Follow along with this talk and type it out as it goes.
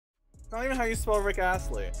not even how you spell Rick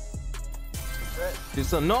Astley.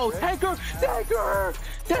 There's a no Tanqr! Tanqr!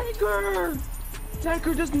 Tanqr!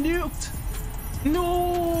 Tanqr just nuked!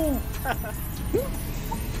 No!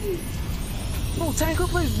 No, Tanqr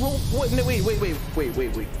plays roll. Wait, no, wait.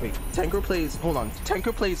 Tanqr plays. Hold on.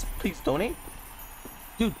 Tanqr plays. Please donate,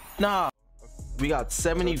 dude. Nah. We got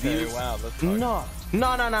 70 views. Wow, nah.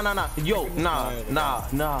 Yo, nah.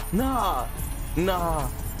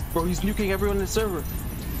 Bro, he's nuking everyone in the server.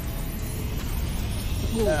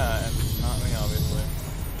 Yeah, and not me, obviously.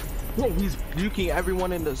 Bro, he's nuking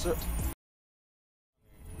everyone in the server.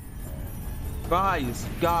 Guys,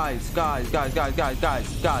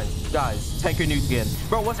 Tanqr nuked again.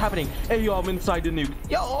 Bro, what's happening? Hey, yo, I'm inside the nuke.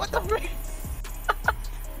 Yo, what the frick?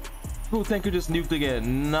 Bro, Tanqr just nuked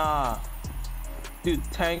again. Nah. Dude,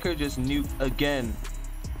 Tanqr just nuked again.